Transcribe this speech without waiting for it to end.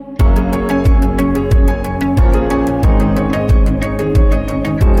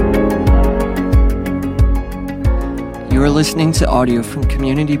listening to audio from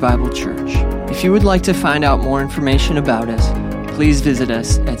Community Bible Church. If you would like to find out more information about us, please visit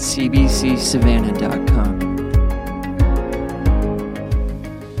us at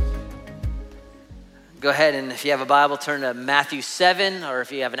cbcsavannah.com. Go ahead, and if you have a Bible, turn to Matthew 7, or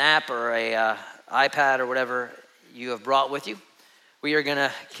if you have an app or a iPad or whatever you have brought with you. We are going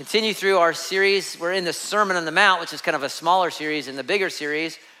to continue through our series. We're in the Sermon on the Mount, which is kind of a smaller series, and the bigger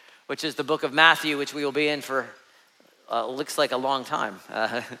series, which is the book of Matthew, which we will be in for, looks like a long time.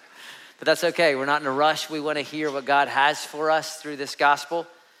 But that's okay. We're not in a rush. We want to hear what God has for us through this gospel.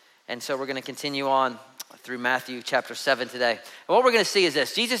 And so we're going to continue on through Matthew chapter 7 today. And what we're going to see is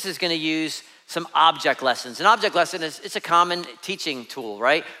this. Jesus is going to use some object lessons. An object lesson it's a common teaching tool,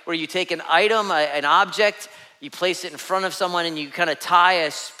 right? Where you take an item, an object, you place it in front of someone, and you kind of tie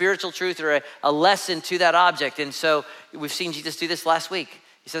a spiritual truth or a lesson to that object. And so we've seen Jesus do this last week.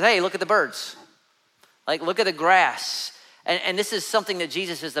 He says, hey, look at the birds. Like, look at the grass. And this is something that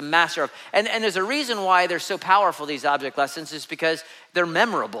Jesus is the master of. And there's a reason why they're so powerful, these object lessons, is because they're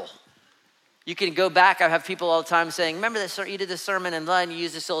memorable. You can go back. I have people all the time saying, remember this, you did this sermon and you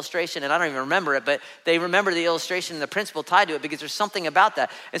used this illustration, and I don't even remember it, but they remember the illustration and the principle tied to it because there's something about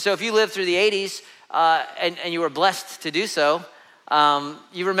that. And so if you lived through the 80s and you were blessed to do so,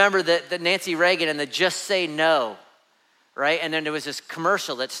 you remember that Nancy Reagan and the Just Say No, right? And then there was this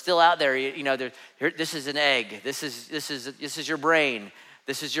commercial that's still out there. This is an egg. This is your brain.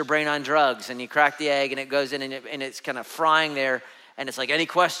 This is your brain on drugs. And you crack the egg, and it goes in, and it's kind of frying there. And it's like, any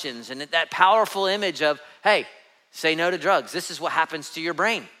questions? And that powerful image of, hey, say no to drugs. This is what happens to your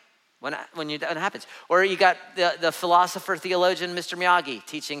brain when it happens. Or you got the philosopher, theologian, Mr. Miyagi,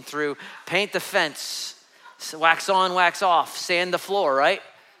 teaching through paint the fence, wax on, wax off, sand the floor, right?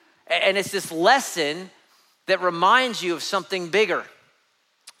 And it's this lesson that reminds you of something bigger.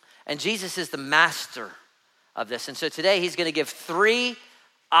 And Jesus is the master of this. And so today he's going to give 3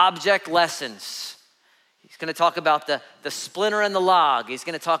 object lessons. He's going to talk about the splinter and the log. He's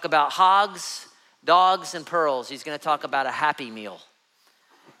going to talk about hogs, dogs, and pearls. He's going to talk about a happy meal.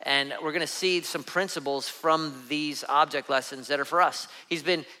 And we're going to see some principles from these object lessons that are for us. He's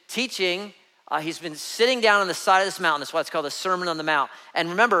been teaching. He's been sitting down on the side of this mountain. That's why it's called the Sermon on the Mount. And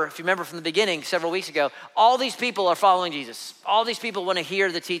remember, if you remember from the beginning, several weeks ago, all these people are following Jesus. All these people want to hear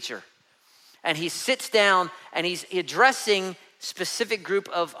the teacher. And he sits down and he's addressing specific group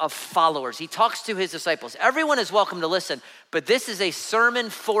of followers. He talks to his disciples. Everyone is welcome to listen, but this is a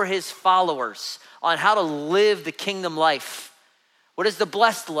sermon for his followers on how to live the kingdom life. What does the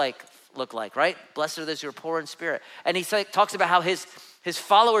blessed look like, right? Blessed are those who are poor in spirit. And he talks about how his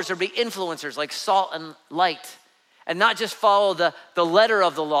followers are be influencers like salt and light, and not just follow the letter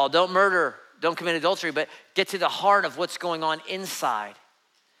of the law. Don't murder, don't commit adultery, but get to the heart of what's going on inside.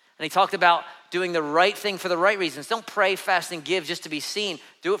 And he talked about doing the right thing for the right reasons. Don't pray, fast, and give just to be seen.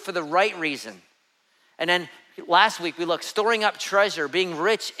 Do it for the right reason. And then last week we looked, storing up treasure, being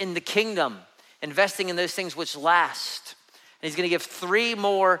rich in the kingdom, investing in those things which last. And he's going to give 3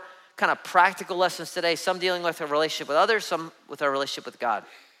 more kind of practical lessons today, some dealing with our relationship with others, some with our relationship with God.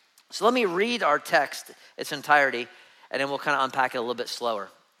 So let me read our text, its entirety, and then we'll kind of unpack it a little bit slower.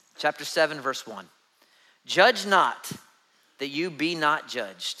 Chapter 7, verse 1. Judge not, that you be not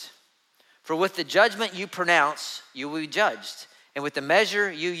judged. For with the judgment you pronounce, you will be judged. And with the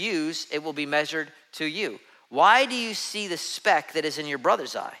measure you use, it will be measured to you. Why do you see the speck that is in your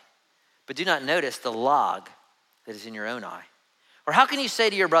brother's eye, but do not notice the log that is in your own eye? Or how can you say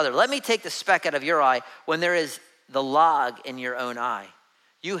to your brother, let me take the speck out of your eye when there is the log in your own eye?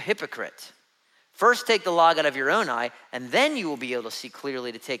 You hypocrite. First take the log out of your own eye, and then you will be able to see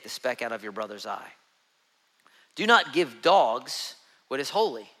clearly to take the speck out of your brother's eye. Do not give dogs what is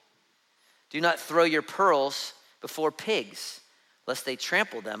holy. Do not throw your pearls before pigs, lest they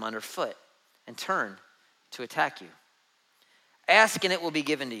trample them underfoot and turn to attack you. Ask and it will be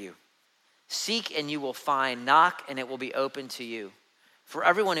given to you. Seek and you will find. Knock and it will be open to you. For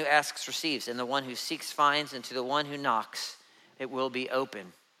everyone who asks receives, and the one who seeks finds, and to the one who knocks it will be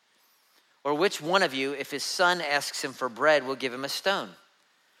open. Or which one of you, if his son asks him for bread, will give him a stone?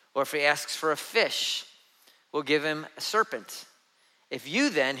 Or if he asks for a fish, will give him a serpent? If you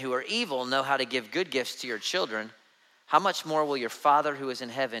then, who are evil, know how to give good gifts to your children, how much more will your Father who is in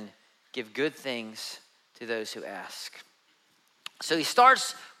heaven give good things to those who ask? So he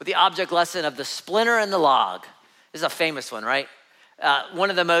starts with the object lesson of the splinter and the log. This is a famous one, right? One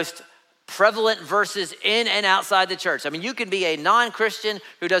of the most prevalent verses in and outside the church. I mean, you can be a non-Christian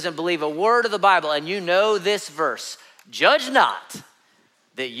who doesn't believe a word of the Bible, and you know this verse. Judge not,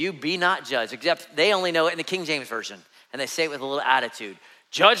 that you be not judged. Except they only know it in the King James Version. And they say it with a little attitude.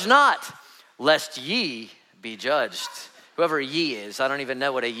 Judge not, lest ye be judged. whoever ye is. I don't even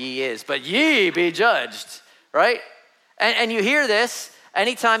know what a ye is, but ye be judged, right? And you hear this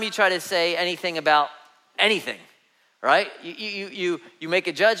anytime you try to say anything about anything, right? You make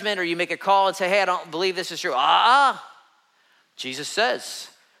a judgment or you make a call and say, hey, I don't believe this is true. Jesus says,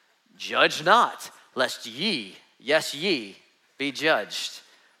 judge not, lest ye, yes, ye, be judged,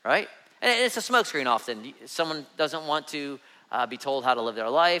 right? And it's a smokescreen often. Someone doesn't want to be told how to live their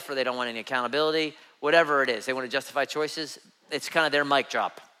life, or they don't want any accountability, whatever it is. They want to justify choices. It's kind of their mic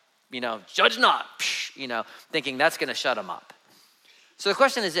drop. Judge not, thinking that's going to shut them up. So the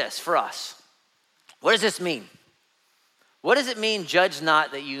question is this for us. What does this mean? What does it mean, judge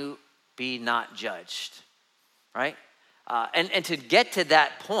not, that you be not judged, right? And to get to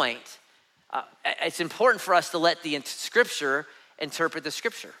that point, it's important for us to let the Scripture interpret the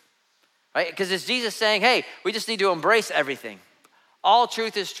Scripture, right? Because it's Jesus saying, hey, we just need to embrace everything. All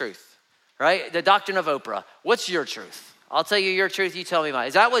truth is truth, right? The doctrine of Oprah. What's your truth? I'll tell you your truth, you tell me mine.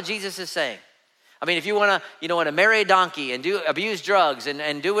 Is that what Jesus is saying? I mean, if you want to marry a donkey and abuse drugs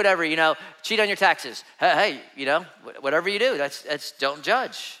and do whatever, cheat on your taxes. Hey, whatever you do, that's don't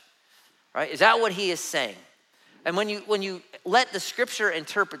judge, right? Is that what he is saying? And when you let the Scripture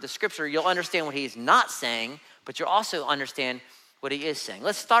interpret the Scripture, you'll understand what he is not saying, but you'll also understand what he is saying.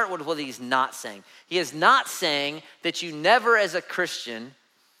 Let's start with what he's not saying. He is not saying that you never, as a Christian,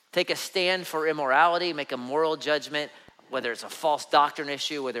 take a stand for immorality, make a moral judgment, whether it's a false doctrine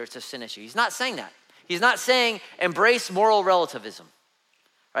issue, whether it's a sin issue. He's not saying that. He's not saying embrace moral relativism,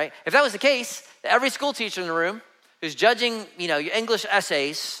 right? If that was the case, every school teacher in the room who's judging, your English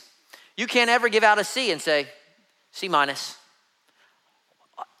essays, you can't ever give out a C and say, C minus.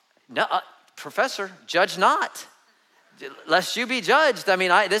 No, professor, judge not, lest you be judged. I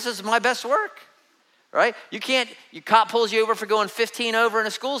mean, this is my best work, right? Your cop pulls you over for going 15 over in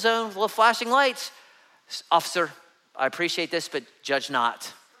a school zone with little flashing lights. Officer, I appreciate this, but judge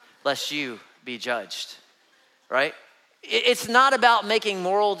not, lest you be judged, right? It's not about making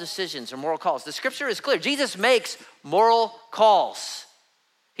moral decisions or moral calls. The Scripture is clear. Jesus makes moral calls.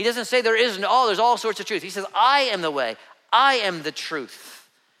 He doesn't say there's all sorts of truth. He says, I am the way. I am the truth,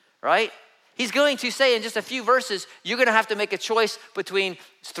 right? He's going to say in just a few verses, you're going to have to make a choice between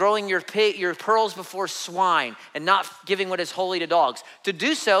throwing your pearls before swine and not giving what is holy to dogs. To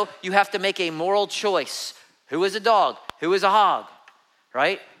do so, you have to make a moral choice. Who is a dog? Who is a hog,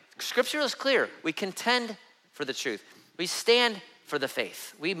 right? Scripture is clear. We contend for the truth. We stand for the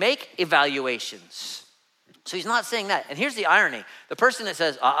faith. We make evaluations. So he's not saying that. And here's the irony. The person that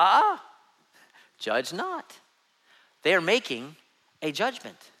says, judge not. They are making a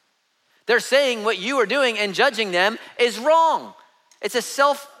judgment. They're saying what you are doing and judging them is wrong. It's a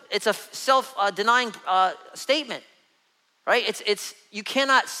self-denying statement, right? You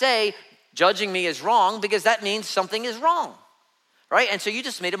cannot say judging me is wrong because that means something is wrong, right? And so you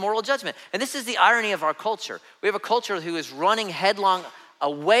just made a moral judgment. And this is the irony of our culture. We have a culture who is running headlong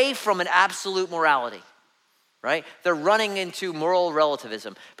away from an absolute morality, right? They're running into moral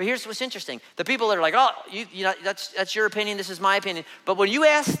relativism. But here's what's interesting. The people that are like, that's your opinion, this is my opinion. But when you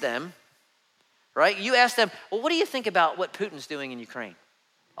ask them, right? You ask them, well, what do you think about what Putin's doing in Ukraine?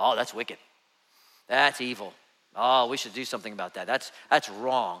 Oh, that's wicked. That's evil. Oh, we should do something about that. That's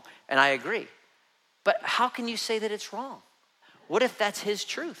wrong. And I agree. But how can you say that it's wrong? What if that's his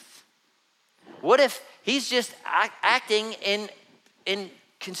truth? What if he's just acting in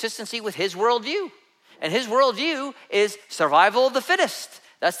consistency with his worldview? And his worldview is survival of the fittest.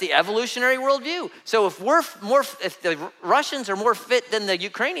 That's the evolutionary worldview. So if the Russians are more fit than the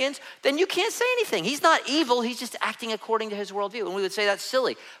Ukrainians, then you can't say anything. He's not evil. He's just acting according to his worldview. And we would say that's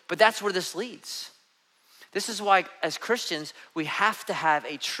silly. But that's where this leads. This is why, as Christians, we have to have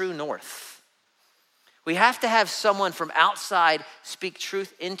a true north. We have to have someone from outside speak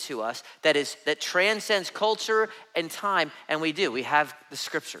truth into us that transcends culture and time, and we do. We have the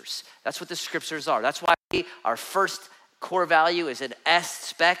Scriptures. That's what the Scriptures are. That's why our first core value is an S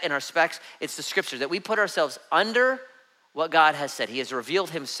spec in our specs. It's the Scripture, that we put ourselves under what God has said. He has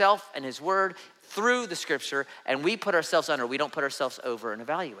revealed himself and his word through the Scripture, and we put ourselves under. We don't put ourselves over and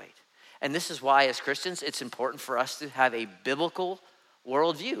evaluate. And this is why, as Christians, it's important for us to have a biblical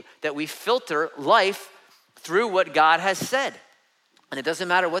worldview, that we filter life through what God has said. And it doesn't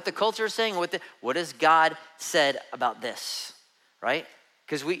matter what the culture is saying, what has God said about this, right?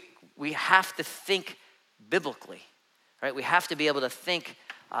 Because we have to think biblically, right? We have to be able to think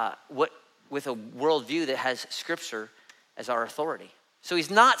with a worldview that has Scripture as our authority. So he's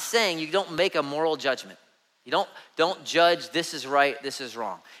not saying you don't make a moral judgment. You don't judge this is right, this is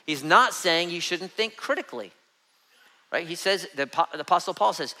wrong. He's not saying you shouldn't think critically. right? He says, the Apostle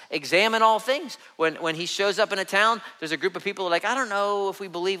Paul says, examine all things. When he shows up in a town, there's a group of people who are like, I don't know if we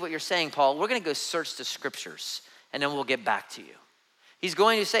believe what you're saying, Paul. We're going to go search the scriptures, and then we'll get back to you. He's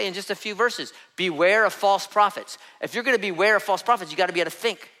going to say in just a few verses, beware of false prophets. If you're going to beware of false prophets, you got to be able to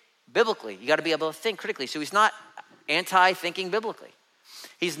think biblically. You got to be able to think critically. So he's not anti-thinking biblically.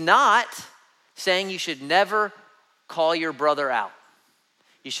 He's not saying you should never call your brother out.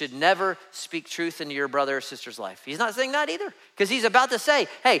 You should never speak truth into your brother or sister's life. He's not saying that either, because he's about to say,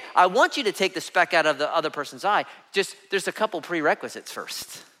 hey, I want you to take the speck out of the other person's eye. Just there's a couple prerequisites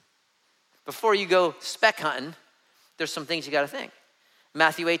first. Before you go speck hunting, there's some things you got to think.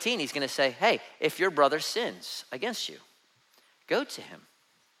 Matthew 18, he's going to say, hey, if your brother sins against you, go to him.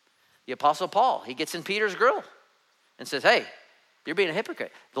 The Apostle Paul, he gets in Peter's grill and says, hey, you're being a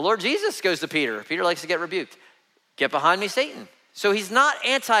hypocrite. The Lord Jesus goes to Peter. Peter likes to get rebuked. Get behind me, Satan. So he's not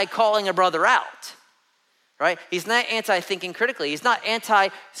anti-calling a brother out, right? He's not anti-thinking critically. He's not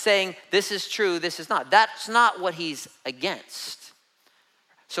anti-saying this is true, this is not. That's not what he's against.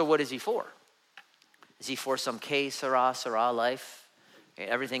 So what is he for? Is he for some que sera, sera life?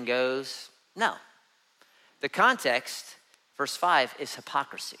 Everything goes? No. The context, verse 5, is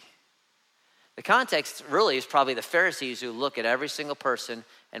hypocrisy. The context really is probably the Pharisees who look at every single person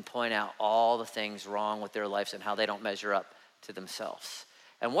and point out all the things wrong with their lives and how they don't measure up to themselves.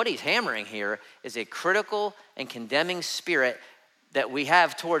 And what he's hammering here is a critical and condemning spirit that we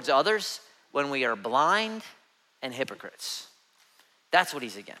have towards others when we are blind and hypocrites. That's what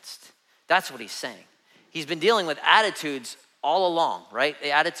he's against. That's what he's saying. He's been dealing with attitudes all along, right?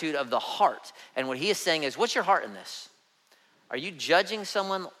 The attitude of the heart. And what he is saying is, what's your heart in this? Are you judging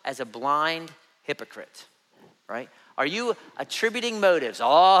someone as a blind hypocrite, right? Are you attributing motives?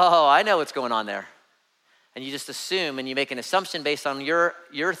 Oh, I know what's going on there. And you just assume and you make an assumption based on your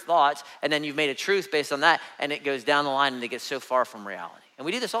thoughts, and then you've made a truth based on that, and it goes down the line and it gets so far from reality. And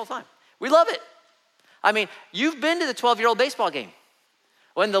we do this all the time. We love it. I mean, you've been to the 12-year-old baseball game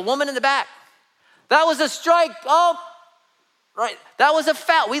when the woman in the back, that was a strike. Oh, right. That was a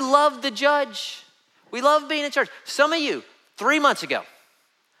foul. We love the judge. We love being in church. Some of you, 3 months ago,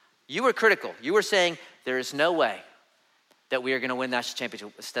 you were critical. You were saying there is no way that we are going to win national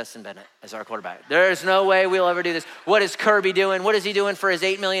championship with Stetson Bennett as our quarterback. There's no way we'll ever do this. What is Kirby doing? What is he doing for his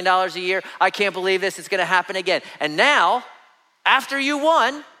 $8 million a year? I can't believe this. It's going to happen again. And now, after you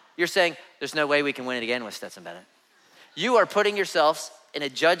won, you're saying there's no way we can win it again with Stetson Bennett. You are putting yourselves in a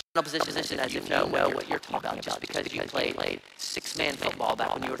judgmental position as if you know what you're talking about just because you played six-man football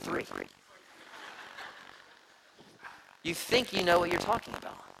back when you were 3. You think you know what you're talking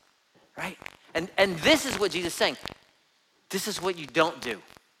about, right? And this is what Jesus is saying. This is what you don't do.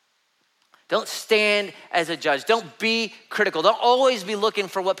 Don't stand as a judge. Don't be critical. Don't always be looking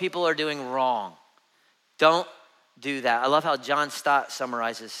for what people are doing wrong. Don't do that. I love how John Stott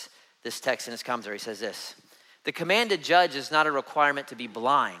summarizes this text in his commentary. He says this: the command to judge is not a requirement to be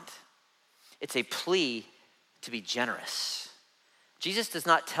blind. It's a plea to be generous. Jesus does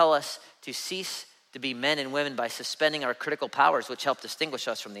not tell us to cease to be men and women by suspending our critical powers, which help distinguish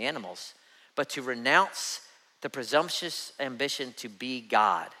us from the animals, but to renounce the presumptuous ambition to be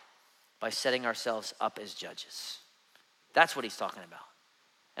God by setting ourselves up as judges. That's what he's talking about.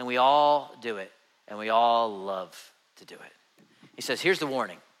 And we all do it, and we all love to do it. He says, here's the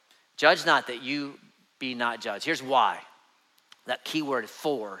warning. Judge not that you be not judged. Here's why. That key word,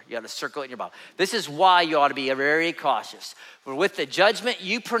 for, you got to circle it in your Bible. This is why you ought to be very cautious. For with the judgment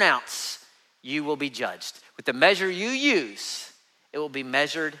you pronounce, you will be judged. With the measure you use, it will be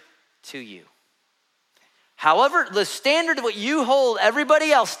measured to you. However, the standard of what you hold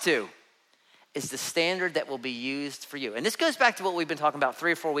everybody else to is the standard that will be used for you. And this goes back to what we've been talking about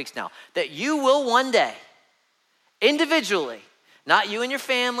 3 or 4 weeks now, that you will one day, individually, not you and your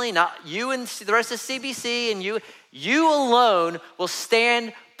family, not you and the rest of CBC, and you alone will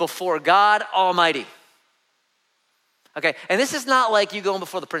stand before God Almighty. Okay, and this is not like you going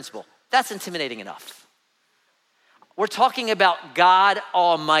before the principal. That's intimidating enough. We're talking about God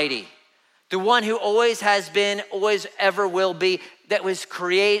Almighty, the one who always has been, always ever will be, that was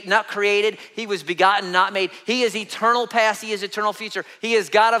not created. He was begotten, not made. He is eternal past. He is eternal future. He is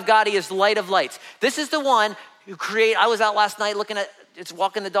God of God. He is light of lights. This is the one who created. I was out last night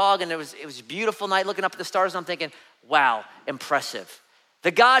walking the dog, and it was a beautiful night looking up at the stars, and I'm thinking, wow, impressive.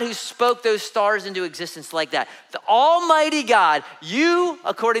 The God who spoke those stars into existence like that. The Almighty God, you,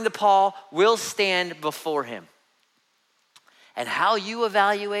 according to Paul, will stand before him. And how you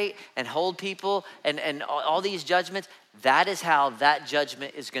evaluate and hold people and all these judgments, that is how that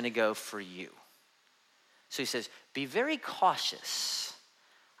judgment is going to go for you. So he says, be very cautious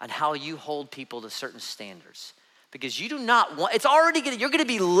on how you hold people to certain standards. because you do not want, you're gonna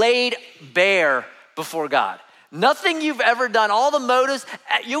be laid bare before God. Nothing you've ever done, all the motives,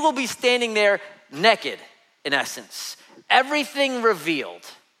 you will be standing there naked, in essence. Everything revealed.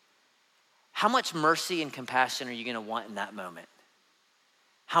 How much mercy and compassion are you gonna want in that moment?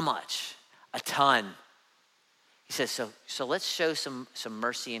 How much? A ton. He says, so let's show some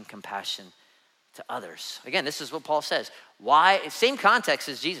mercy and compassion to others. Again, this is what Paul says. Why, same context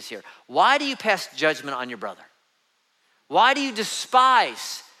as Jesus here. Why do you pass judgment on your brother? Why do you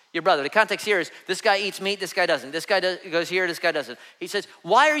despise your brother? The context here is this guy eats meat, this guy doesn't. This guy goes here, this guy doesn't. He says,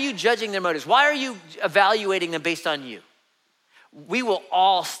 why are you judging their motives? Why are you evaluating them based on you? We will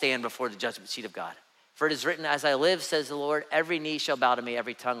all stand before the judgment seat of God. For it is written, as I live, says the Lord, every knee shall bow to me,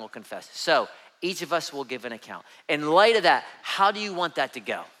 every tongue will confess. So each of us will give an account. In light of that, how do you want that to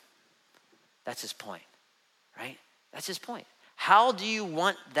go? That's his point, right? That's his point. How do you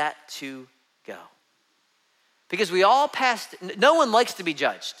want that to go? Because we all passed, no one likes to be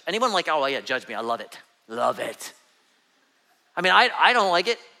judged. Anyone like, oh yeah, judge me, I love it. Love it. I mean, I don't like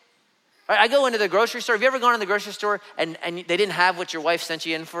it. I go into the grocery store. Have you ever gone in the grocery store and they didn't have what your wife sent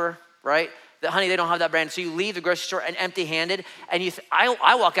you in for, right? Honey, they don't have that brand. So you leave the grocery store and empty-handed and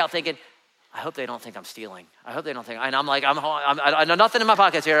I walk out thinking, I hope they don't think I'm stealing. I hope they don't think, and I'm like, I know nothing in my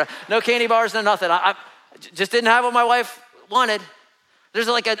pockets here. No candy bars, no nothing. I just didn't have what my wife wanted. There's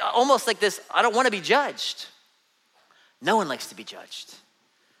like almost like this, I don't want to be judged. No one likes to be judged.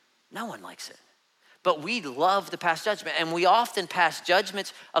 No one likes it. But we love to pass judgment, and we often pass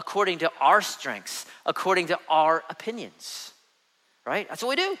judgments according to our strengths, according to our opinions, right? That's what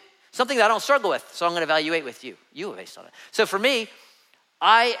we do. Something that I don't struggle with, so I'm gonna evaluate with you based on it. So for me,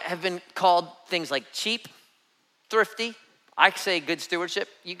 I have been called things like cheap, thrifty. I say good stewardship.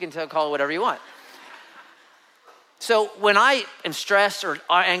 You can call it whatever you want. So when I am stressed or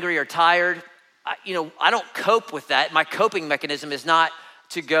angry or tired, I don't cope with that. My coping mechanism is not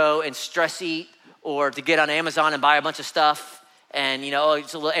to go and stress eat or to get on Amazon and buy a bunch of stuff and,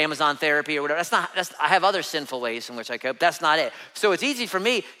 it's a little Amazon therapy or whatever. I have other sinful ways in which I cope. That's not it. So it's easy for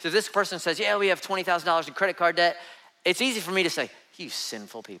me. So this person says, yeah, we have $20,000 in credit card debt. It's easy for me to say, you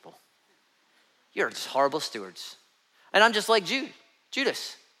sinful people. You're just horrible stewards. And I'm just like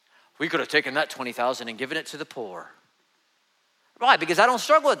Judas. We could have taken that $20,000 and given it to the poor. Why? Because I don't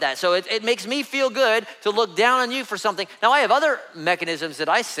struggle with that. So it makes me feel good to look down on you for something. Now, I have other mechanisms that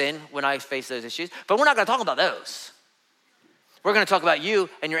I sin when I face those issues, but we're not going to talk about those. We're going to talk about you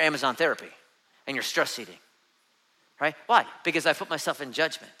and your Amazon therapy and your stress eating, right? Why? Because I put myself in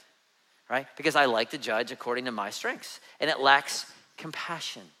judgment, right? Because I like to judge according to my strengths, and it lacks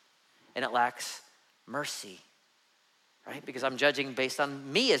compassion, and it lacks mercy, right? Because I'm judging based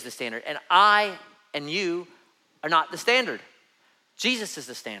on me as the standard, and I and you are not the standard. Jesus is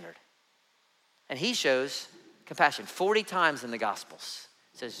the standard. And he shows compassion. 40 times in the Gospels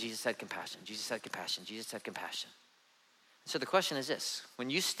it says Jesus had compassion, Jesus had compassion, Jesus had compassion. So the question is this: when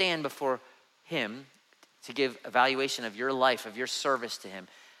you stand before him to give evaluation of your life, of your service to him,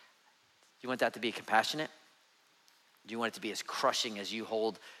 do you want that to be compassionate? Do you want it to be as crushing as you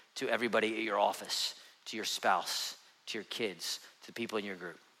hold to everybody at your office, to your spouse, to your kids, to the people in your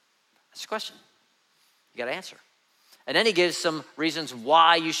group? That's the question. You got to answer. And then he gives some reasons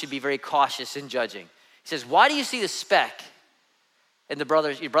why you should be very cautious in judging. He says, why do you see the speck in your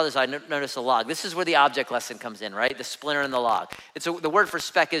brother's eye? Notice the log. This is where the object lesson comes in, right? The splinter in the log. The word for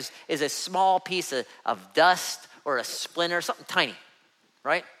speck is a small piece of dust or a splinter, something tiny,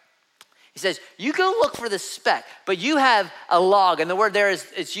 right? He says, you go look for the speck, but you have a log. And the word there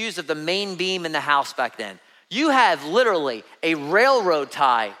it's used of the main beam in the house back then. You have literally a railroad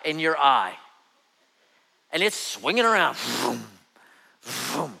tie in your eye. And it's swinging around. Vroom,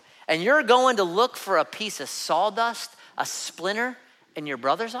 vroom. And you're going to look for a piece of sawdust, a splinter in your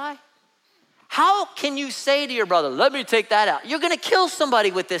brother's eye? How can you say to your brother, let me take that out? You're going to kill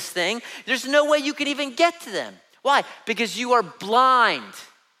somebody with this thing. There's no way you can even get to them. Why? Because you are blind.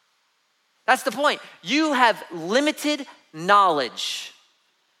 That's the point. You have limited knowledge.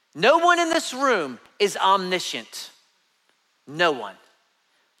 No one in this room is omniscient. No one.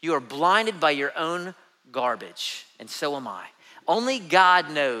 You are blinded by your own garbage, and so am I. Only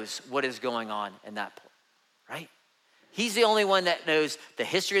God knows what is going on in that point, right? He's the only one that knows the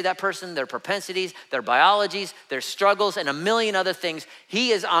history of that person, their propensities, their biologies, their struggles, and a million other things.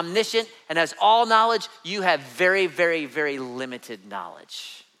 He is omniscient and has all knowledge. You have very, very, very limited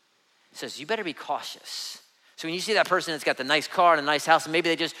knowledge. He says, you better be cautious. So when you see that person that's got the nice car and a nice house, and maybe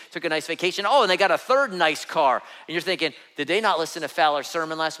they just took a nice vacation, and they got a third nice car, and you're thinking, did they not listen to Fowler's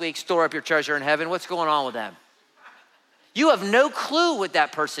sermon last week? Store up your treasure in heaven. What's going on with them? You have no clue what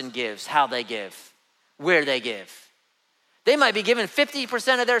that person gives, how they give, where they give. They might be giving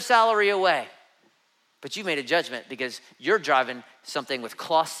 50% of their salary away, but you made a judgment because you're driving something with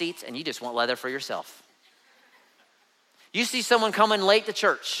cloth seats and you just want leather for yourself. You see someone coming late to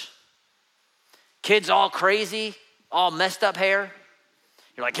church, kids all crazy, all messed up hair.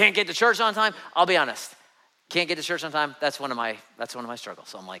 You're like, can't get to church on time. I'll be honest, can't get to church on time. That's one of my struggles.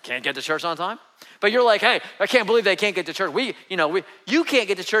 So I'm like, can't get to church on time. But you're like, hey, I can't believe they can't get to church. You can't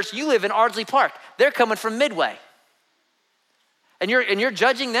get to church. You live in Ardsley Park. They're coming from Midway. And you're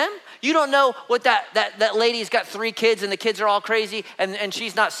judging them? You don't know what that lady's got 3 kids and the kids are all crazy and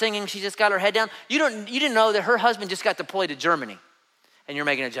she's not singing, she just got her head down. You didn't know that her husband just got deployed to Germany and you're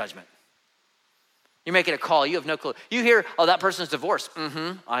making a judgment. You're making a call, you have no clue. You hear, oh, that person's divorced.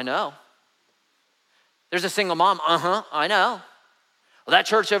 I know. There's a single mom, I know. Well, that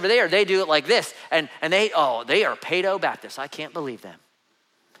church over there, they do it like this. And they are Paedo Baptist. I can't believe them.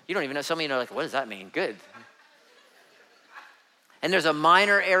 You don't even know, some of you are like, what does that mean? Good. And there's a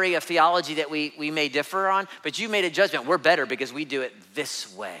minor area of theology that we may differ on, but you made a judgment. We're better because we do it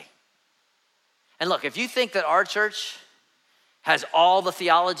this way. And look, if you think that our church has all the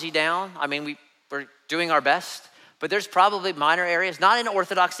theology down, I mean, we're doing our best, but there's probably minor areas, not in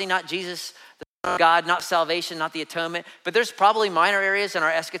orthodoxy, not Jesus, the Son of God, not salvation, not the atonement, but there's probably minor areas in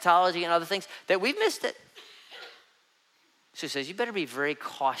our eschatology and other things that we've missed it. So he says, you better be very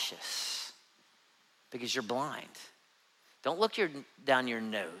cautious because you're blind. Don't look down your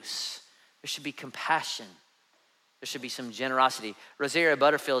nose. There should be compassion. There should be some generosity. Rosaria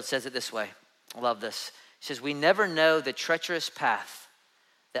Butterfield says it this way. I love this. She says, we never know the treacherous path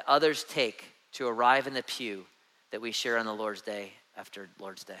that others take to arrive in the pew that we share on the Lord's Day after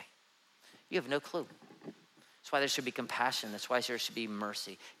Lord's Day. You have no clue. That's why there should be compassion. That's why there should be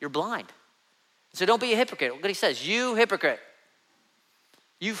mercy. You're blind. So don't be a hypocrite. Look what he says. You hypocrite.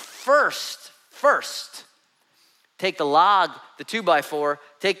 You first take the log, the 2x4,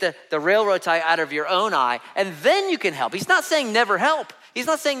 take the railroad tie out of your own eye, and then you can help. He's not saying never help. He's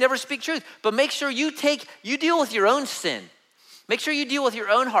not saying never speak truth, but make sure you deal with your own sin. Make sure you deal with your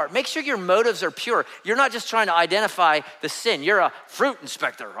own heart. Make sure your motives are pure. You're not just trying to identify the sin. You're a fruit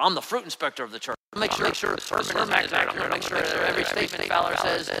inspector. I'm the fruit inspector of the church. Make sure the sermon is accurate. Make sure every statement Fowler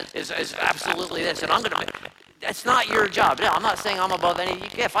says is absolutely this. And that's not your job. No, I'm not saying I'm above any.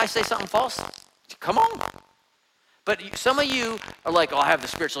 If I say something false, come on. But some of you are like, oh, I have the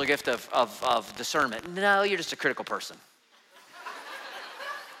spiritual gift of discernment. No, you're just a critical person.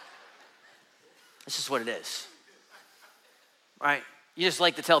 That's just what it is, right? You just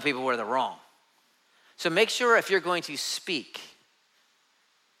like to tell people where they're wrong. So make sure if you're going to speak,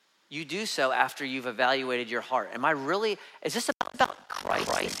 you do so after you've evaluated your heart. Is this about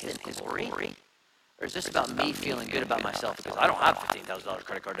Christ and his glory? Or is this about me feeling good about myself? Because I don't have $15,000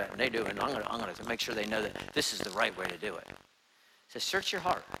 credit card debt, and they do, and I'm going to make sure they know that this is the right way to do it. So search your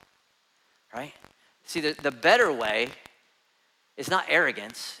heart, right? See, the better way is not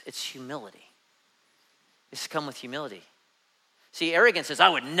arrogance, it's humility. It's come with humility. See, arrogance says, I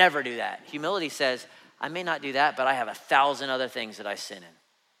would never do that. Humility says, I may not do that, but I have 1,000 other things that I sin in.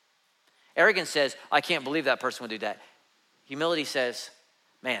 Arrogance says, I can't believe that person would do that. Humility says,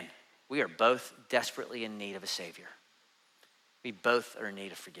 man, we are both desperately in need of a Savior. We both are in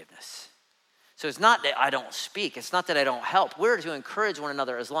need of forgiveness. So it's not that I don't speak. It's not that I don't help. We're to encourage one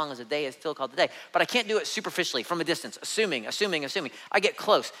another as long as the day is still called the day. But I can't do it superficially from a distance, assuming. I get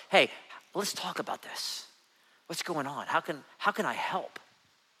close. Hey, let's talk about this. What's going on? How can I help?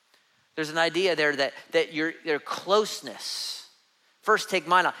 There's an idea there that your closeness. First, take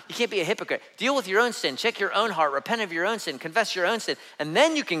mine out. You can't be a hypocrite. Deal with your own sin. Check your own heart. Repent of your own sin. Confess your own sin. And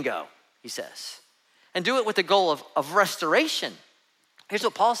then you can go, he says. And do it with the goal of restoration. Here's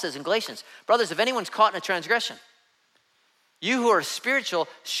what Paul says in Galatians. Brothers, if anyone's caught in a transgression, you who are spiritual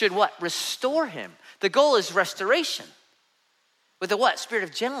should what? Restore him. The goal is restoration. With the what? Spirit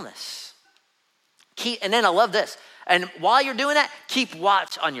of gentleness. And then I love this. And while you're doing that, keep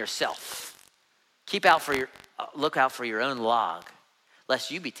watch on yourself. Look out for your own log, lest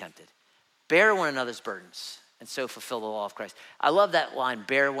you be tempted. Bear one another's burdens, and so fulfill the law of Christ. I love that line,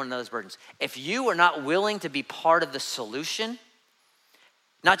 bear one another's burdens. If you are not willing to be part of the solution,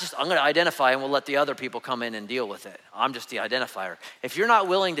 not just, I'm going to identify and we'll let the other people come in and deal with it. I'm just the identifier. If you're not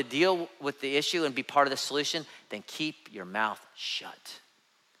willing to deal with the issue and be part of the solution, then keep your mouth shut.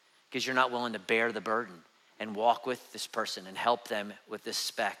 Because you're not willing to bear the burden and walk with this person and help them with this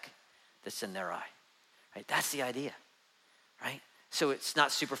speck that's in their eye. Right? That's the idea, right? So it's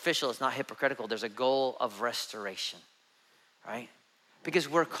not superficial, it's not hypocritical. There's a goal of restoration, right? Because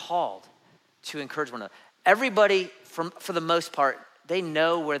we're called to encourage one another. Everybody, for the most part, they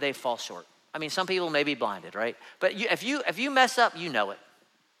know where they fall short. I mean, some people may be blinded, right? But if you mess up, you know it.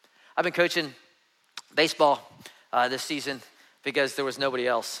 I've been coaching baseball this season because there was nobody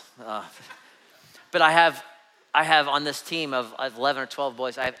else. But I have on this team of 11 or 12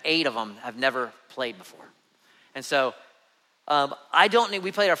 boys, I have 8 of them have never played before. And so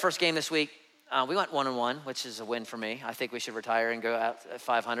we played our first game this week. We went 1-1, which is a win for me. I think we should retire and go out at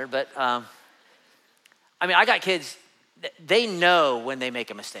 500. But I mean, I got kids, they know when they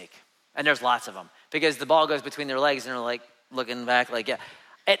make a mistake. And there's lots of them because the ball goes between their legs and they're like looking back like, yeah.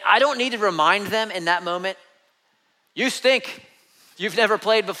 And I don't need to remind them in that moment, you stink. You've never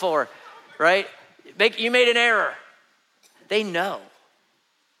played before, right? You made an error. They know.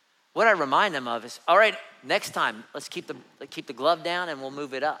 What I remind them of is, all right, next time, let's keep the glove down and we'll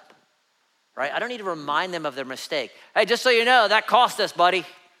move it up, right? I don't need to remind them of their mistake. Hey, just so you know, that cost us, buddy.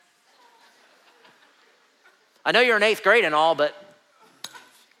 I know you're in 8th grade and all, but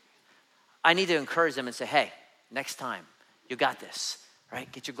I need to encourage them and say, hey, next time, you got this,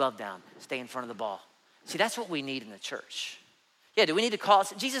 right? Get your glove down. Stay in front of the ball. See, that's what we need in the church. Yeah, do we need to call?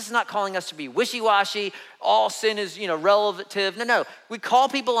 Jesus is not calling us to be wishy-washy. All sin is, relative. No. We call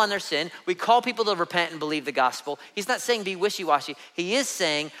people on their sin. We call people to repent and believe the gospel. He's not saying be wishy-washy. He is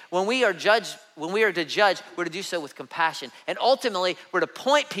saying when we are to judge, we're to do so with compassion. And ultimately, we're to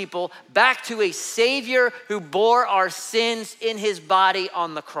point people back to a Savior who bore our sins in his body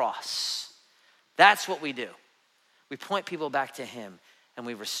on the cross. That's what we do. We point people back to him and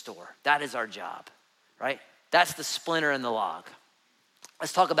we restore. That is our job, right? That's the splinter in the log.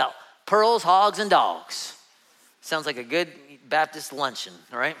 Let's talk about pearls, hogs, and dogs. Sounds like a good Baptist luncheon,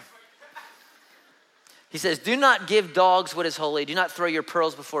 all right? He says, do not give dogs what is holy. Do not throw your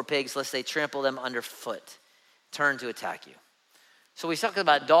pearls before pigs, lest they trample them underfoot. Turn to attack you. So he's talking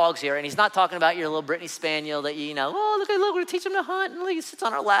about dogs here, and he's not talking about your little Brittany Spaniel that look, we're going to teach him to hunt, and he sits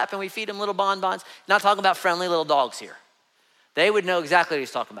on our lap, and we feed him little bonbons. He's not talking about friendly little dogs here. They would know exactly what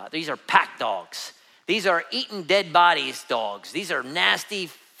he's talking about. These are pack dogs. These are eaten dead bodies dogs. These are nasty,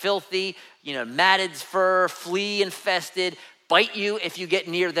 filthy, matted fur, flea infested, bite you if you get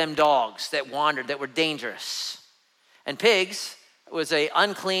near them dogs that wandered, that were dangerous. And pigs was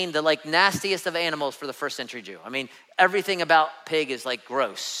unclean, the nastiest of animals for the first century Jew. I mean, everything about pig is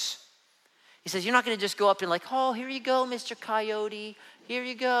gross. He says, you're not going to just go up and oh, here you go, Mr. Coyote. Here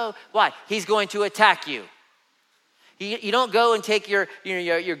you go. Why? He's going to attack you. You don't go and take your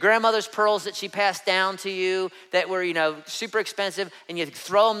grandmother's pearls that she passed down to you that were, super expensive, and you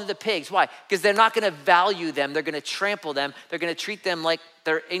throw them to the pigs. Why? Because they're not going to value them. They're going to trample them. They're going to treat them like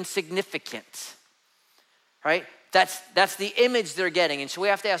they're insignificant, right? That's the image they're getting. And so we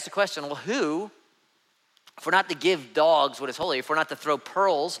have to ask the question, well, if we're not to give dogs what is holy, if we're not to throw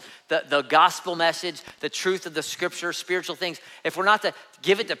pearls, the gospel message, the truth of the scripture, spiritual things, if we're not to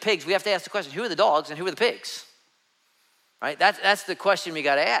give it to pigs, we have to ask the question, who are the dogs and who are the pigs? Right? That's the question we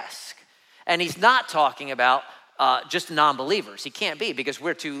got to ask. And he's not talking about just non-believers. He can't be, because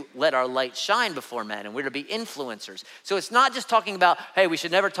we're to let our light shine before men and we're to be influencers. So it's not just talking about, hey, we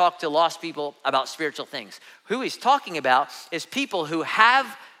should never talk to lost people about spiritual things. Who he's talking about is people who have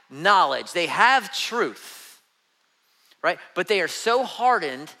knowledge. They have truth, right? But they are so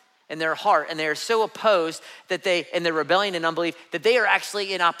hardened in their heart, and they are so opposed that in their rebellion and unbelief, that they are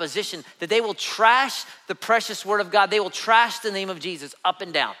actually in opposition, that they will trash the precious word of God. They will trash the name of Jesus up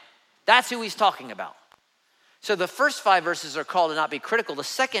and down. That's who he's talking about. So the first 5 verses are called to not be critical.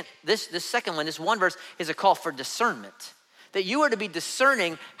 This one verse is a call for discernment, that you are to be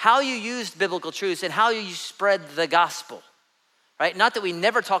discerning how you use biblical truths and how you spread the gospel. Right? Not that we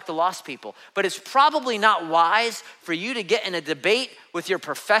never talk to lost people, but it's probably not wise for you to get in a debate with your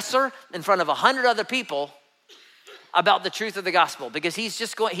professor in front of 100 other people about the truth of the gospel, because he's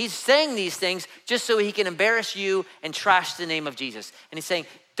saying these things just so he can embarrass you and trash the name of Jesus. And he's saying,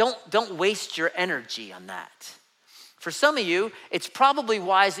 don't waste your energy on that. For some of you, it's probably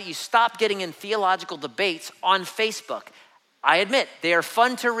wise that you stop getting in theological debates on Facebook. I admit, they are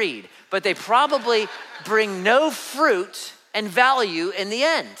fun to read, but they probably bring no fruit and value in the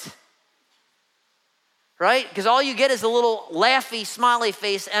end, right? Because all you get is a little laughy, smiley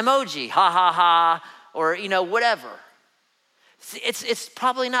face emoji, ha, ha, ha, or, whatever. It's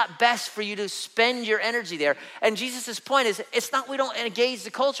probably not best for you to spend your energy there. And Jesus' point is, it's not we don't engage the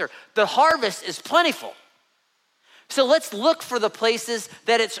culture. The harvest is plentiful. So let's look for the places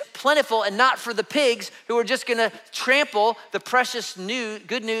that it's plentiful and not for the pigs who are just going to trample the precious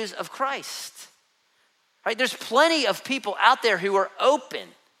good news of Christ. Right? There's plenty of people out there who are open.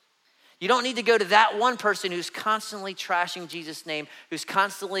 You don't need to go to that one person who's constantly trashing Jesus' name, who's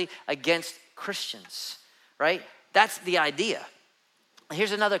constantly against Christians, right? That's the idea.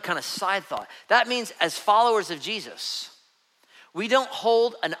 Here's another kind of side thought. That means as followers of Jesus, we don't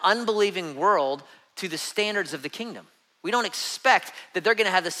hold an unbelieving world to the standards of the kingdom. We don't expect that they're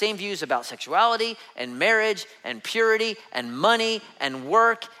gonna have the same views about sexuality and marriage and purity and money and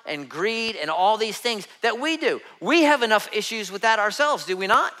work and greed and all these things that we do. We have enough issues with that ourselves, do we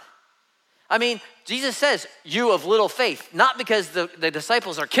not? I mean, Jesus says, you of little faith, not because the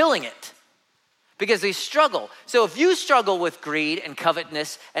disciples are killing it, because they struggle. So if you struggle with greed and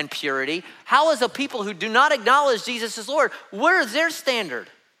covetousness and purity, how is a people who do not acknowledge Jesus as Lord, where is their standard?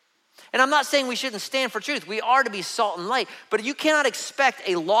 And I'm not saying we shouldn't stand for truth. We are to be salt and light, but you cannot expect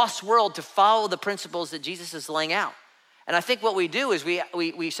a lost world to follow the principles that Jesus is laying out. And I think what we do is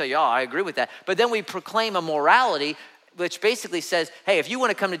we say, yeah, I agree with that. But then we proclaim a morality which basically says, hey, if you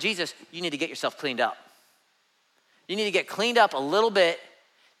want to come to Jesus, you need to get yourself cleaned up. You need to get cleaned up a little bit,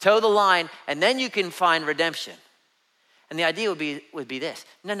 toe the line, and then you can find redemption. And the idea would be this.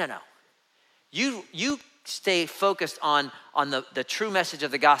 No. You stay focused on the true message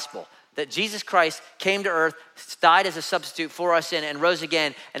of the gospel, that Jesus Christ came to earth, died as a substitute for our sin, and rose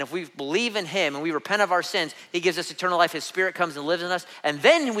again. And if we believe in him and we repent of our sins, he gives us eternal life. His spirit comes and lives in us. And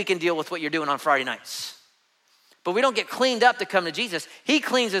then we can deal with what you're doing on Friday nights. But we don't get cleaned up to come to Jesus. He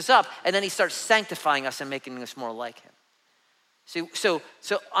cleans us up, and then he starts sanctifying us and making us more like him. See, so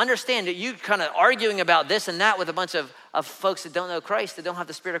understand that you kind of arguing about this and that with a bunch of folks that don't know Christ, that don't have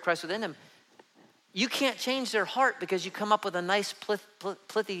the Spirit of Christ within them. You can't change their heart because you come up with a nice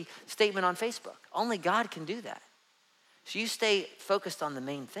plithy statement on Facebook. Only God can do that. So you stay focused on the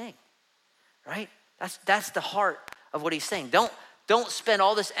main thing, right? That's the heart of what he's saying. Don't spend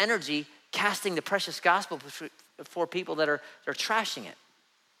all this energy casting the precious gospel for people that are trashing it.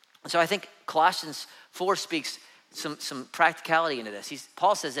 And so I think Colossians 4 speaks some practicality into this.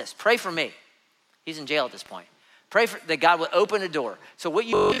 Paul says this, pray for me. He's in jail at this point. Pray that God will open a door. So what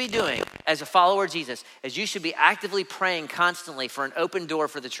you should be doing as a follower of Jesus is you should be actively praying constantly for an open door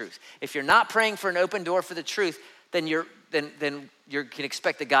for the truth. If you're not praying for an open door for the truth, then you can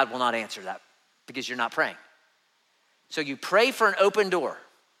expect that God will not answer that because you're not praying. So you pray for an open door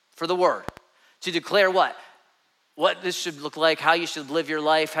for the word to declare what this should look like, how you should live your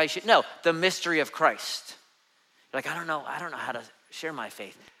life, the mystery of Christ. You're like, I don't know how to share my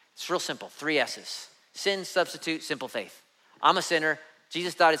faith. It's real simple, 3 S's. Sin, substitute, simple faith. I'm a sinner.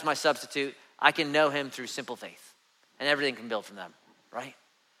 Jesus died as my substitute. I can know him through simple faith. And everything can build from them, right?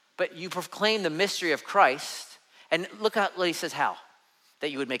 But you proclaim the mystery of Christ. And look at what he says, how?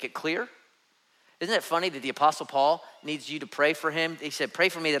 That you would make it clear. Isn't it funny that the Apostle Paul needs you to pray for him? He said, pray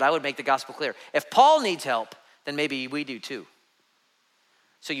for me that I would make the gospel clear. If Paul needs help, then maybe we do too.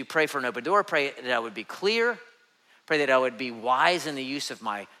 So you pray for an open door. Pray that I would be clear. Pray that I would be wise in the use of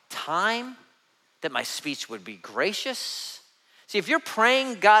my time. That my speech would be gracious. See, if you're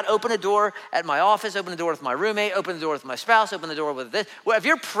praying, God, open a door at my office, open the door with my roommate, open the door with my spouse, open the door with this. Well, if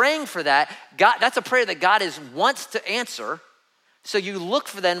you're praying for that, God, that's a prayer that God wants to answer. So you look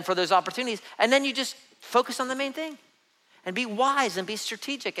for those opportunities, and then you just focus on the main thing. And be wise and be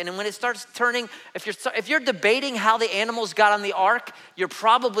strategic. And then when it starts turning, if you're debating how the animals got on the ark, you're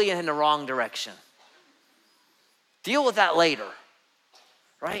probably in the wrong direction. Deal with that later,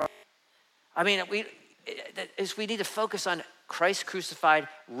 right? I mean, we need to focus on Christ crucified,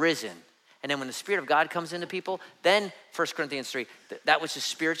 risen. And then when the Spirit of God comes into people, then 1 Corinthians 3, that which is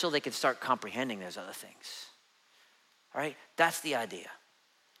spiritual, they can start comprehending those other things. All right, that's the idea.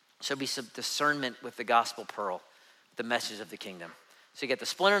 So be some discernment with the gospel pearl, the message of the kingdom. So you got the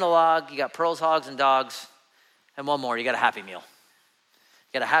splinter and the log, you got pearls, hogs, and dogs, and one more, you got a happy meal.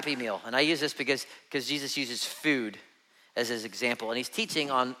 You got a happy meal. And I use this because Jesus uses food as his example, and he's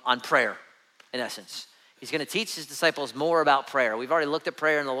teaching on prayer. In essence, he's going to teach his disciples more about prayer. We've already looked at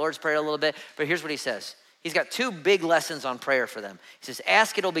prayer in the Lord's Prayer a little bit, but here's what he says. He's got 2 big lessons on prayer for them. He says,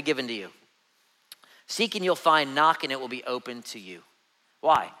 ask, it'll be given to you. Seek and you'll find, knock and it will be open to you.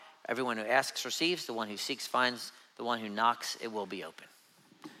 Why? Everyone who asks receives, the one who seeks finds, the one who knocks, it will be open.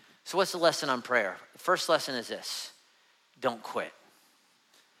 So what's the lesson on prayer? The first lesson is this, don't quit.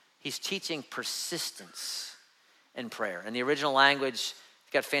 He's teaching persistence in prayer. In the original language,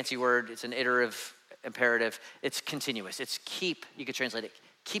 it's got a fancy word. It's an iterative imperative. It's continuous. It's keep, you could translate it,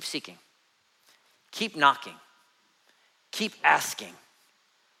 keep seeking, keep knocking, keep asking,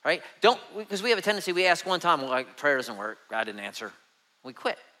 right? Because we have a tendency, we ask one time, well, like, prayer doesn't work. God didn't answer. We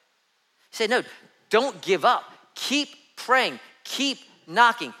quit. He said, no, don't give up. Keep praying, keep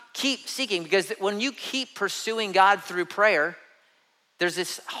knocking, keep seeking, because when you keep pursuing God through prayer, There's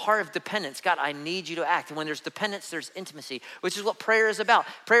this heart of dependence. God, I need you to act. And when there's dependence, there's intimacy, which is what prayer is about.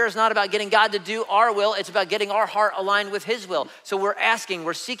 Prayer is not about getting God to do our will. It's about getting our heart aligned with his will. So we're asking,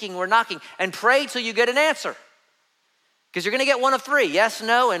 we're seeking, we're knocking, and pray till you get an answer. Because you're going to get one of three, yes,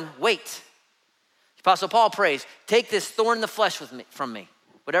 no, and wait. Apostle Paul prays, take this thorn in the flesh from me,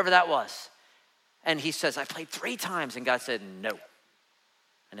 whatever that was. And he says, I prayed 3 times, and God said, no.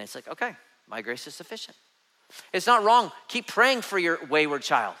 And it's like, okay, my grace is sufficient. It's not wrong. Keep praying for your wayward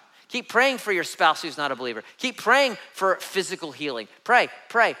child. Keep praying for your spouse who's not a believer. Keep praying for physical healing. Pray,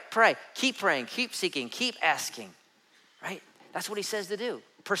 pray, pray. Keep praying, keep seeking, keep asking, right? That's what he says to do.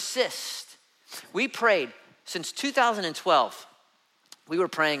 Persist. We prayed since 2012. We were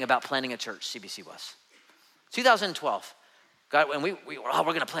praying about planting a church, CBC was. 2012. God, and we're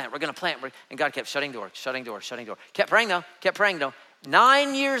going to plant. And God kept shutting door. Kept praying though.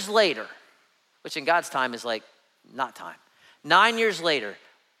 9 years later, which in God's time is like not time. 9 years later,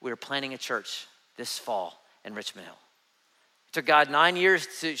 we were planting a church this fall in Richmond Hill. It took God 9 years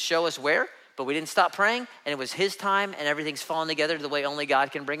to show us where, but we didn't stop praying, and it was his time, and everything's falling together the way only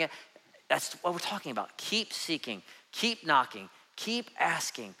God can bring it. That's what we're talking about. Keep seeking, keep knocking, keep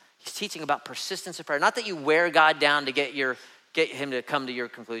asking. He's teaching about persistence of prayer. Not that you wear God down to get him to come to your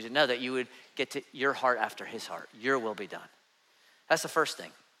conclusion. No, that you would get to your heart after his heart. Your will be done. That's the first thing.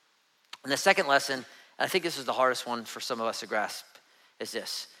 And the second lesson, and I think this is the hardest one for some of us to grasp, is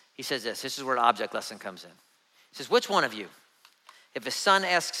this. He says this. This is where the object lesson comes in. He says, which one of you, if his son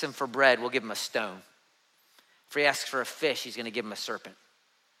asks him for bread, will give him a stone? If he asks for a fish, he's going to give him a serpent.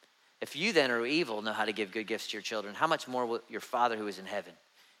 If you then are evil, know how to give good gifts to your children, how much more will your Father who is in heaven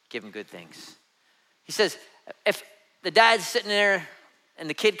give him good things? He says, if the dad's sitting there and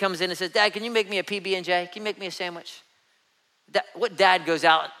the kid comes in and says, Dad, can you make me a PB&J? Can you make me a sandwich? What dad goes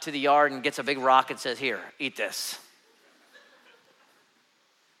out to the yard and gets a big rock and says, here, eat this?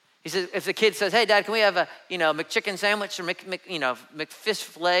 He says, if the kid says, hey, Dad, can we have a, McChicken sandwich or McFish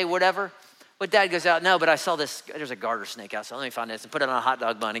fillet, whatever? What dad goes out, no, but I saw this, there's a garter snake outside. Let me find this and put it on a hot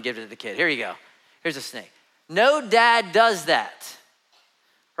dog bun and give it to the kid. Here you go. Here's a snake. No dad does that,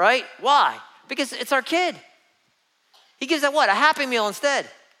 right? Why? Because it's our kid. He gives that what? A Happy Meal instead,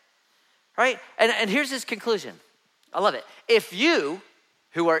 right? And here's his conclusion. I love it. If you,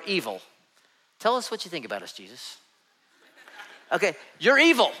 who are evil, tell us what you think about us, Jesus. Okay, you're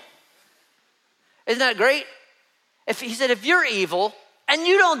evil. Isn't that great? He said, if you're evil and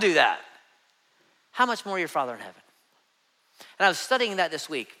you don't do that, how much more your Father in heaven? And I was studying that this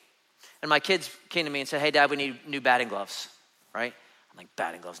week, and my kids came to me and said, hey, Dad, we need new batting gloves, right? I'm like,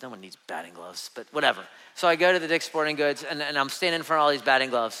 batting gloves? No one needs batting gloves, but whatever. So I go to the Dick's Sporting Goods, and I'm standing in front of all these batting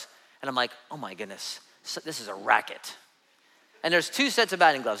gloves, and I'm like, oh my goodness, this is a racket. And there's 2 sets of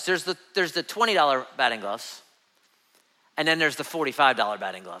batting gloves. There's the $20 batting gloves, and then there's the $45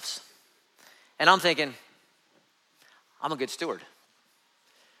 batting gloves. And I'm thinking, I'm a good steward.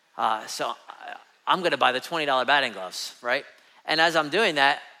 So I'm going to buy the $20 batting gloves, right? And as I'm doing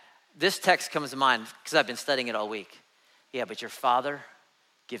that, this text comes to mind because I've been studying it all week. Yeah, but your Father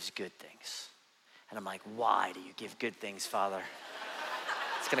gives good things. And I'm like, why do you give good things, Father?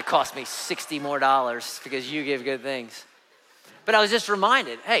 It's going to cost me $60 more because you give good things. But I was just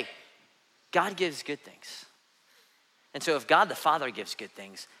reminded, hey, God gives good things. And so if God the Father gives good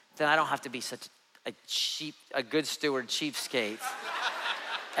things, then I don't have to be such a good steward cheapskate.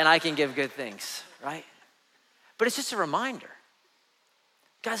 And I can give good things, right? But it's just a reminder.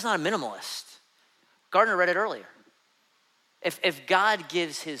 God's not a minimalist. Gardner read it earlier. If God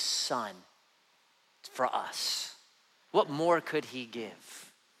gives his son for us, what more could he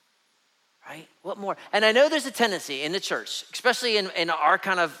give? Right? What more? And I know there's a tendency in the church, especially in our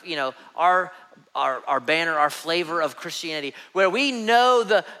kind of, our banner, our flavor of Christianity, where we know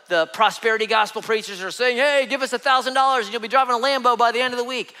the prosperity gospel preachers are saying, hey, give us $1,000 and you'll be driving a Lambo by the end of the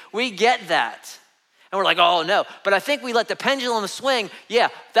week. We get that. And we're like, oh no. But I think we let the pendulum swing. Yeah,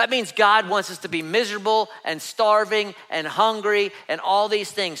 that means God wants us to be miserable and starving and hungry and all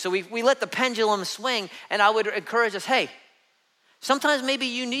these things. So we let the pendulum swing, and I would encourage us, hey, sometimes maybe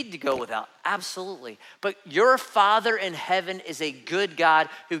you need to go without, absolutely. But your Father in heaven is a good God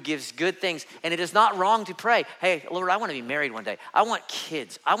who gives good things. And it is not wrong to pray, hey, Lord, I want to be married one day. I want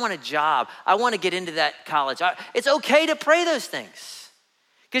kids. I want a job. I want to get into that college. It's okay to pray those things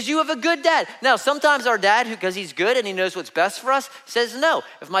because you have a good dad. Now, sometimes our dad, because he's good and he knows what's best for us, says no.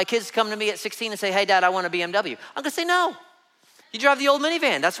 If my kids come to me at 16 and say, hey, Dad, I want a BMW, I'm going to say no. You drive the old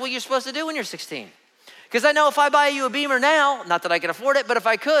minivan. That's what you're supposed to do when you're 16. Because I know if I buy you a Beamer now, not that I can afford it, but if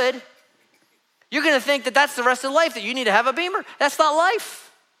I could, you're going to think that that's the rest of life, that you need to have a Beamer. That's not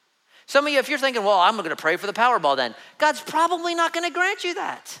life. Some of you, if you're thinking, well, I'm going to pray for the Powerball then, God's probably not going to grant you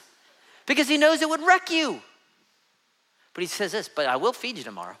that because he knows it would wreck you. But he says this, but I will feed you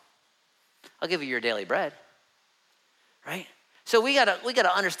tomorrow. I'll give you your daily bread, right? So we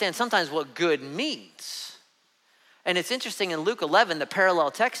gotta understand sometimes what good means. And it's interesting in Luke 11, the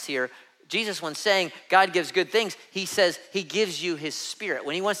parallel text here, Jesus, when saying God gives good things, he says he gives you his spirit.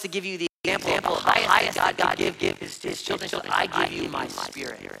 When he wants to give you the example of the highest God give his children, I give you my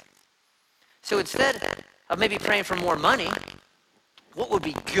spirit. So instead of maybe praying for more money, what would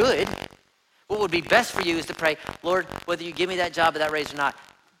be good, what would be best for you is to pray, Lord, whether you give me that job or that raise or not,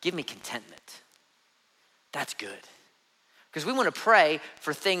 give me contentment. That's good. Because we want to pray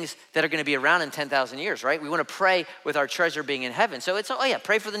for things that are going to be around in 10,000 years, right? We want to pray with our treasure being in heaven. So it's,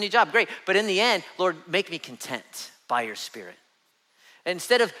 pray for the new job, great. But in the end, Lord, make me content by your spirit. And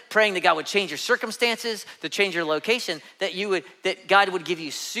instead of praying that God would change your circumstances, to change your location, that God would give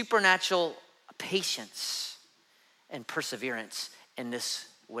you supernatural patience and perseverance in this,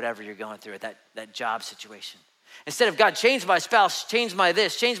 whatever you're going through, that job situation. Instead of God, change my spouse, change my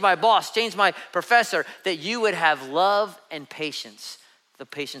this, change my boss, change my professor, that you would have love and patience, the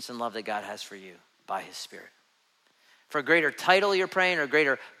patience and love that God has for you by his spirit. For a greater title you're praying, or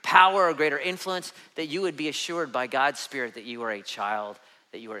greater power, or greater influence, that you would be assured by God's spirit that you are a child,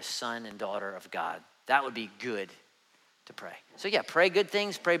 that you are a son and daughter of God. That would be good to pray. So pray good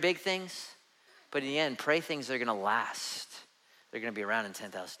things, pray big things, but in the end, pray things that are gonna last. They're gonna be around in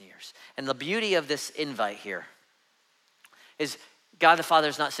 10,000 years. And the beauty of this invite here is God the Father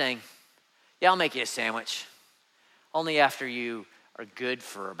is not saying, I'll make you a sandwich, only after you are good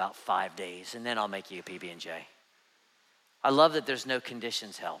for about 5 days, and then I'll make you a PB&J. I love that there's no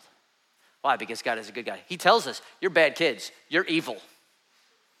conditions held. Why? Because God is a good guy. He tells us, you're bad kids, you're evil,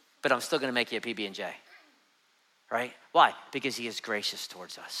 but I'm still gonna make you a PB&J, right? Why? Because he is gracious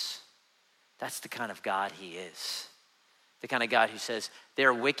towards us. That's the kind of God he is. The kind of God who says,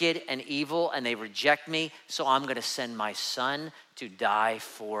 they're wicked and evil and they reject me, so I'm gonna send my son to die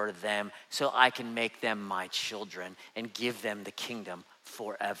for them so I can make them my children and give them the kingdom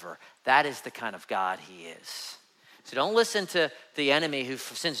forever. That is the kind of God he is. So don't listen to the enemy who,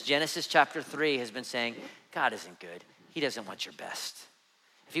 since Genesis chapter 3, has been saying, God isn't good. He doesn't want your best.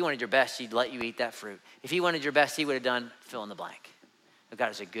 If he wanted your best, he'd let you eat that fruit. If he wanted your best, he would have done fill in the blank. But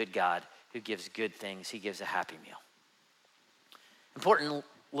God is a good God who gives good things. He gives a happy meal. Important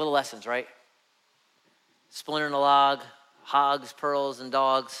little lessons, right? Splinter in a log, hogs, pearls, and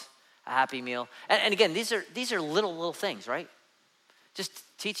dogs, a happy meal. And again, these are little things, right? Just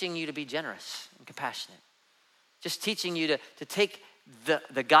teaching you to be generous and compassionate. Just teaching you to take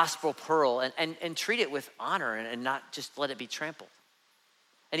the gospel pearl and treat it with honor and not just let it be trampled.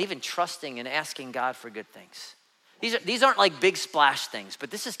 And even trusting and asking God for good things. These aren't like big splash things,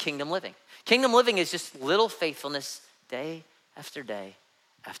 but this is kingdom living. Kingdom living is just little faithfulness day after day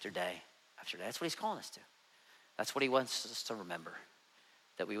after day after day. That's what he's calling us to. That's what he wants us to remember.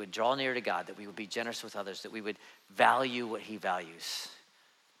 That we would draw near to God, that we would be generous with others, that we would value what he values.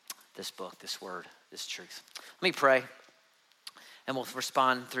 This book, this word, this truth. Let me pray, and we'll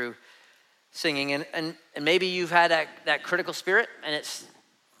respond through singing. And maybe you've had that critical spirit, and it's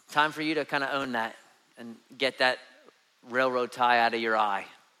time for you to kind of own that and get that railroad tie out of your eye.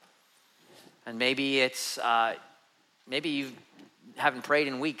 And maybe it's, maybe you haven't prayed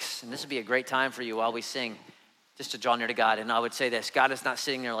in weeks, and this would be a great time for you while we sing, just to draw near to God. And I would say this, God is not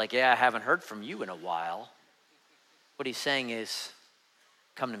sitting there like, I haven't heard from you in a while. What he's saying is,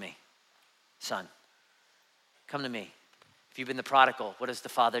 come to me, son. Come to me. If you've been the prodigal, what does the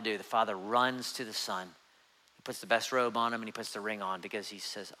father do? The father runs to the son. He puts the best robe on him and he puts the ring on because he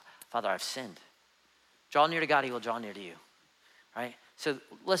says, Father, I've sinned. Draw near to God, he will draw near to you, right? So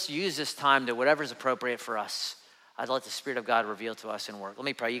let's use this time to whatever's appropriate for us. I'd let the Spirit of God reveal to us and work. Let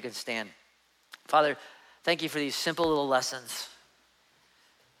me pray, you can stand. Father, thank you for these simple little lessons.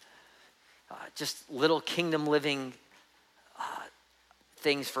 Just little kingdom living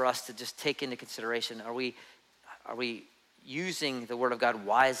things for us to just take into consideration. Are we using the word of God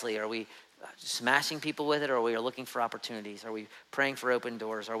wisely? Are we smashing people with it, or are we looking for opportunities? Are we praying for open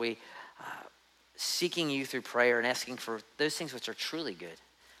doors? Are we seeking you through prayer and asking for those things which are truly good?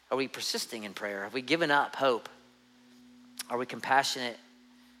 Are we persisting in prayer? Have we given up hope? Are we compassionate?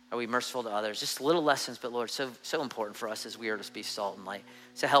 Are we merciful to others? Just little lessons, but Lord, so important for us as we are to be salt and light.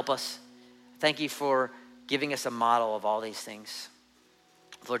 So help us. Thank you for giving us a model of all these things.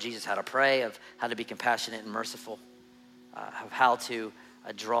 Lord Jesus, how to pray, of how to be compassionate and merciful, of how to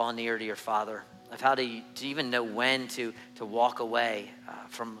draw near to your Father, of how to even know when to walk away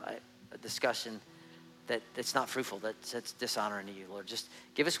from a discussion that's not fruitful, that's dishonoring to you, Lord. Just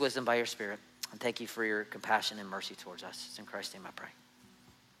give us wisdom by your Spirit. And thank you for your compassion and mercy towards us. It's in Christ's name I pray.